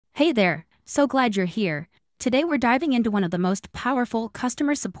Hey there, so glad you're here. Today we're diving into one of the most powerful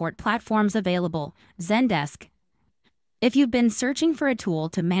customer support platforms available, Zendesk. If you've been searching for a tool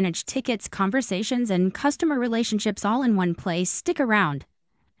to manage tickets, conversations, and customer relationships all in one place, stick around.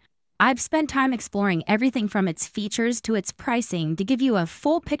 I've spent time exploring everything from its features to its pricing to give you a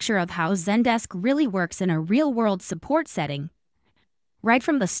full picture of how Zendesk really works in a real-world support setting. Right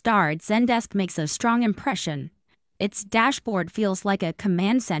from the start, Zendesk makes a strong impression. Its dashboard feels like a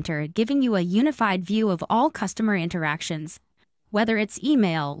command center, giving you a unified view of all customer interactions, whether it's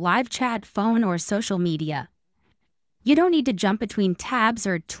email, live chat, phone, or social media. You don't need to jump between tabs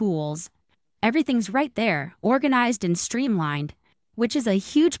or tools. Everything's right there, organized and streamlined, which is a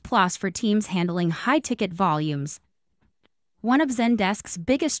huge plus for teams handling high-ticket volumes. One of Zendesk's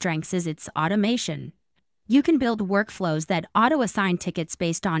biggest strengths is its automation. You can build workflows that auto-assign tickets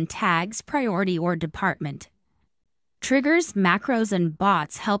based on tags, priority, or department. Triggers, macros, and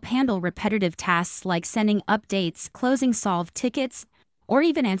bots help handle repetitive tasks like sending updates, closing solved tickets, or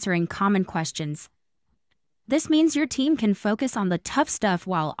even answering common questions. This means your team can focus on the tough stuff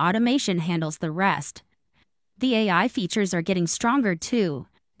while automation handles the rest. The AI features are getting stronger too.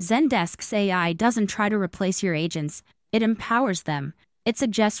 Zendesk's AI doesn't try to replace your agents, it empowers them. It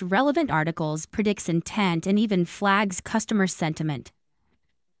suggests relevant articles, predicts intent, and even flags customer sentiment.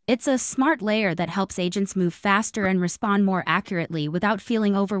 It's a smart layer that helps agents move faster and respond more accurately without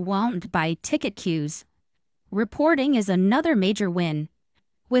feeling overwhelmed by ticket queues. Reporting is another major win.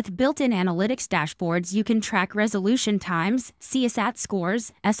 With built-in analytics dashboards, you can track resolution times, CSAT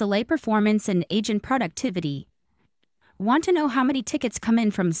scores, SLA performance, and agent productivity. Want to know how many tickets come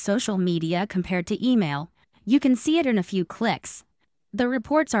in from social media compared to email? You can see it in a few clicks. The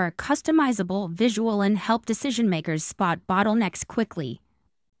reports are customizable, visual, and help decision-makers spot bottlenecks quickly.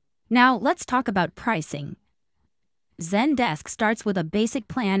 Now, let's talk about pricing. Zendesk starts with a basic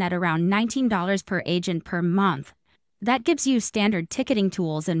plan at around $19 per agent per month. That gives you standard ticketing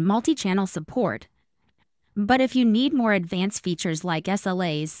tools and multi-channel support. But if you need more advanced features like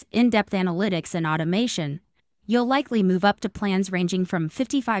SLAs, in-depth analytics, and automation, you'll likely move up to plans ranging from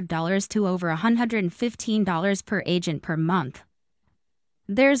 $55 to over $115 per agent per month.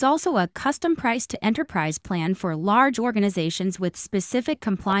 There's also a custom-priced enterprise plan for large organizations with specific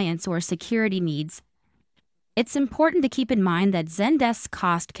compliance or security needs. It's important to keep in mind that Zendesk's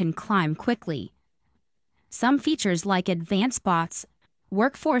cost can climb quickly. Some features like advanced bots,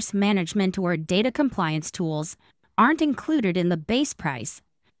 workforce management, or data compliance tools aren't included in the base price.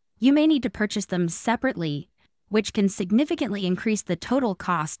 You may need to purchase them separately, which can significantly increase the total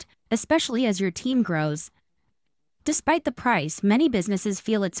cost, especially as your team grows. Despite the price, many businesses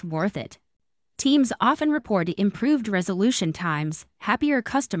feel it's worth it. Teams often report improved resolution times, happier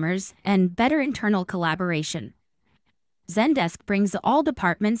customers, and better internal collaboration. Zendesk brings all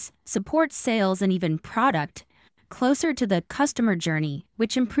departments, support, sales, and even product closer to the customer journey,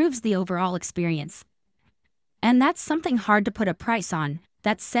 which improves the overall experience. And that's something hard to put a price on.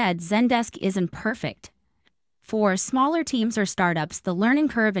 That said, Zendesk isn't perfect. For smaller teams or startups, the learning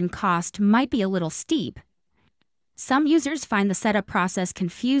curve and cost might be a little steep. Some users find the setup process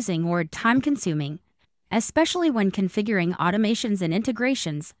confusing or time-consuming, especially when configuring automations and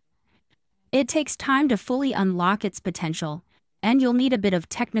integrations. It takes time to fully unlock its potential, and you'll need a bit of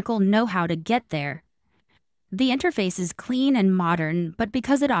technical know-how to get there. The interface is clean and modern, but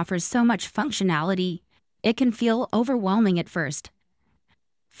because it offers so much functionality, it can feel overwhelming at first.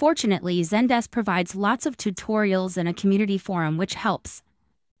 Fortunately, Zendesk provides lots of tutorials and a community forum which helps.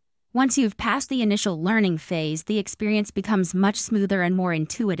 Once you've passed the initial learning phase, the experience becomes much smoother and more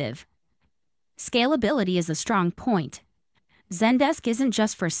intuitive. Scalability is a strong point. Zendesk isn't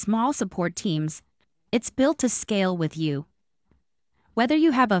just for small support teams. It's built to scale with you. Whether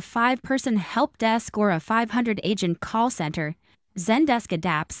you have a 5-person help desk or a 500-agent call center, Zendesk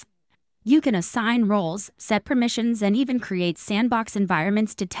adapts. You can assign roles, set permissions, and even create sandbox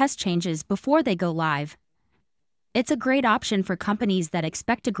environments to test changes before they go live. It's a great option for companies that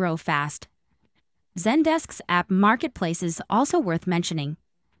expect to grow fast. Zendesk's app marketplace is also worth mentioning.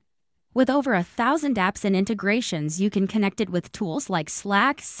 With over 1,000 apps and integrations, you can connect it with tools like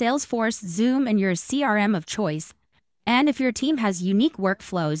Slack, Salesforce, Zoom, and your CRM of choice. And if your team has unique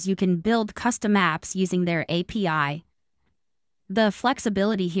workflows, you can build custom apps using their API. The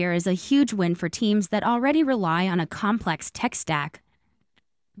flexibility here is a huge win for teams that already rely on a complex tech stack.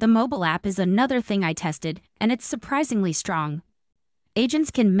 The mobile app is another thing I tested, and it's surprisingly strong.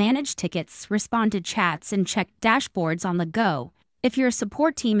 Agents can manage tickets, respond to chats, and check dashboards on the go. If your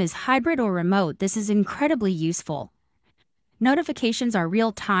support team is hybrid or remote, this is incredibly useful. Notifications are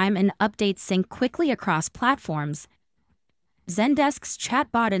real-time and updates sync quickly across platforms. Zendesk's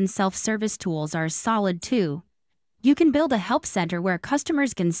chatbot and self-service tools are solid too. You can build a help center where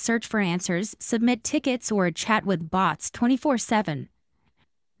customers can search for answers, submit tickets, or chat with bots 24/7.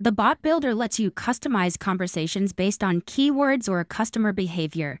 The bot builder lets you customize conversations based on keywords or customer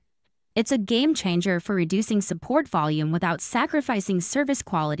behavior. It's a game changer for reducing support volume without sacrificing service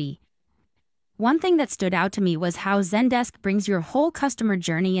quality. One thing that stood out to me was how Zendesk brings your whole customer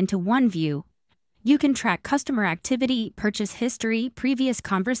journey into one view. You can track customer activity, purchase history, previous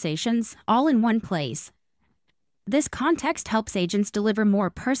conversations, all in one place. This context helps agents deliver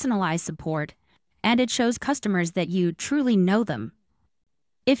more personalized support, and it shows customers that you truly know them.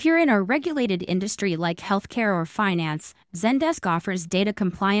 If you're in a regulated industry like healthcare or finance, Zendesk offers data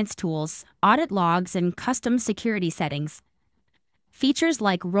compliance tools, audit logs, and custom security settings. Features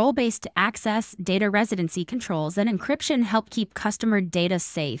like role-based access, data residency controls, and encryption help keep customer data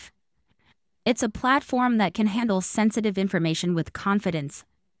safe. It's a platform that can handle sensitive information with confidence.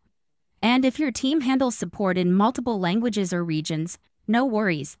 And if your team handles support in multiple languages or regions, no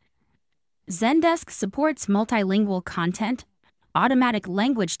worries. Zendesk supports multilingual content, automatic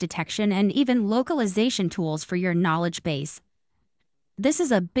language detection, and even localization tools for your knowledge base. This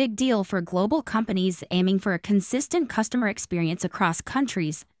is a big deal for global companies aiming for a consistent customer experience across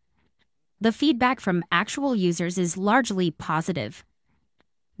countries. The feedback from actual users is largely positive.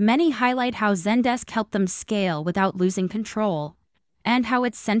 Many highlight how Zendesk helped them scale without losing control, and how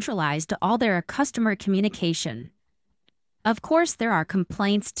it's centralized all their customer communication. Of course, there are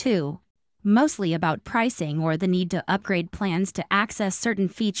complaints too, mostly about pricing or the need to upgrade plans to access certain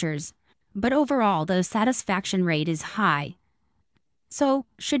features, but overall the satisfaction rate is high. So,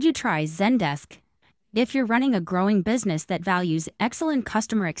 should you try Zendesk? If you're running a growing business that values excellent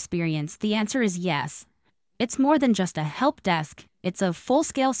customer experience, the answer is yes. It's more than just a help desk, it's a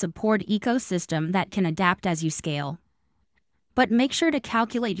full-scale support ecosystem that can adapt as you scale. But make sure to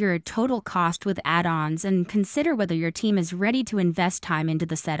calculate your total cost with add-ons and consider whether your team is ready to invest time into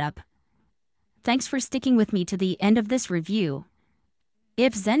the setup. Thanks for sticking with me to the end of this review.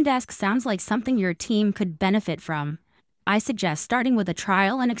 If Zendesk sounds like something your team could benefit from, I suggest starting with a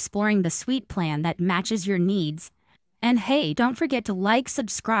trial and exploring the suite plan that matches your needs. And hey, don't forget to like,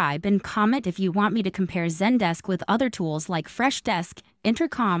 subscribe, and comment if you want me to compare Zendesk with other tools like Freshdesk,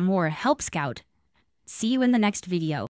 Intercom, or Help Scout. See you in the next video.